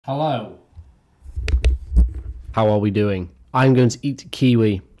Hello. How are we doing? I'm going to eat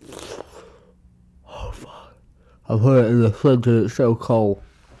kiwi. Oh fuck. I've heard it in the fridge and it's so cold.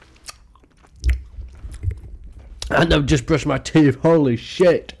 And I've just brushed my teeth. Holy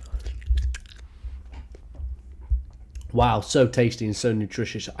shit. Wow, so tasty and so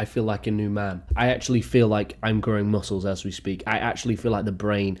nutritious. I feel like a new man. I actually feel like I'm growing muscles as we speak. I actually feel like the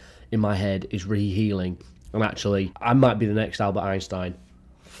brain in my head is re-healing. And actually, I might be the next Albert Einstein.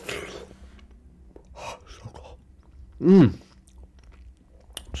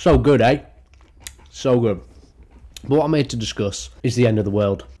 So good, eh? So good. But what I'm here to discuss is the end of the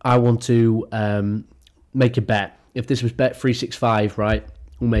world. I want to make a bet. If this was bet 365, right?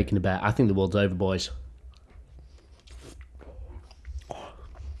 We're making a bet. I think the world's over, boys.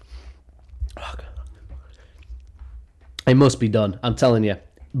 It must be done. I'm telling you.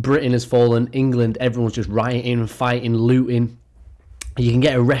 Britain has fallen. England, everyone's just rioting, fighting, looting. You can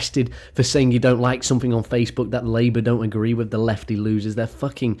get arrested for saying you don't like something on Facebook that Labour don't agree with. The lefty losers. They're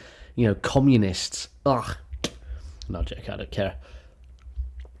fucking, communists. Ugh. No, Jake, I don't care.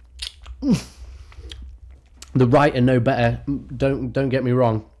 The right are no better. Don't get me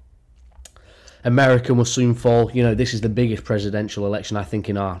wrong. America will soon fall. This is the biggest presidential election, I think,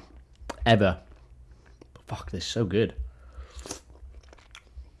 in our ever. Fuck, this is so good.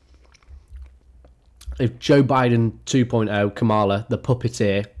 If Joe Biden 2.0, Kamala, the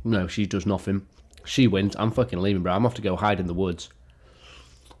puppeteer, no, she does nothing. She wins. I'm fucking leaving, bro. I'm off to go hide in the woods.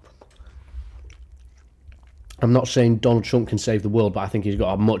 I'm not saying Donald Trump can save the world, but I think he's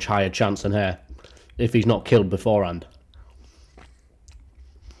got a much higher chance than her if he's not killed beforehand.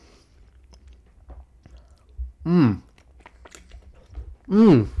 So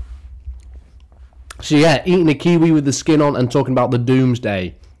yeah, eating a kiwi with the skin on and talking about the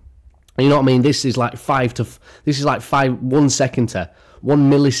doomsday. You know what I mean? This is like 1 second to 1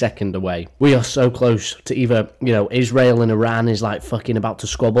 millisecond away. We are so close to either, Israel and Iran is like fucking about to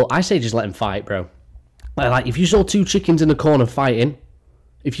squabble. I say just let them fight, bro. Like, if you saw two chickens in the corner fighting,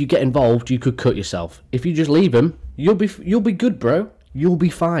 if you get involved, you could cut yourself. If you just leave them, you'll be good, bro. You'll be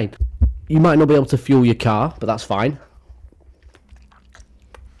fine. You might not be able to fuel your car, but that's fine.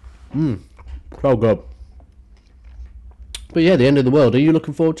 So good. But yeah, the end of the world. Are you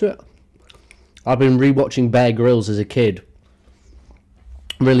looking forward to it? I've been rewatching Bear Grylls as a kid.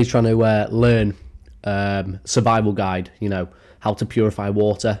 Really trying to learn survival guide, how to purify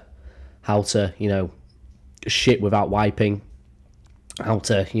water, how to, shit without wiping, how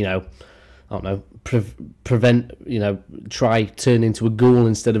to, I don't know, prevent, try turn into a ghoul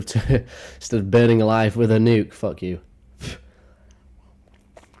instead of burning alive with a nuke. Fuck you.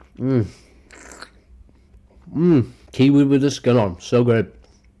 Kiwi with the skin on. So good.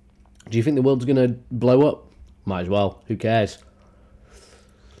 Do you think the world's going to blow up? Might as well. Who cares?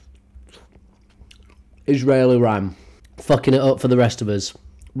 Israel, Iran. Fucking it up for the rest of us.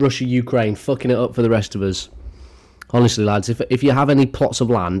 Russia, Ukraine. Fucking it up for the rest of us. Honestly, lads, if you have any plots of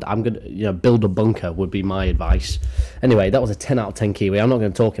land, I'm going to, build a bunker would be my advice. Anyway, that was a 10 out of 10 kiwi. I'm not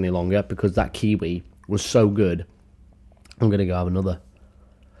going to talk any longer because that kiwi was so good. I'm going to go have another.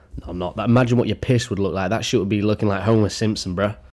 No, I'm not. Imagine what your piss would look like. That shit would be looking like Homer Simpson, bruh.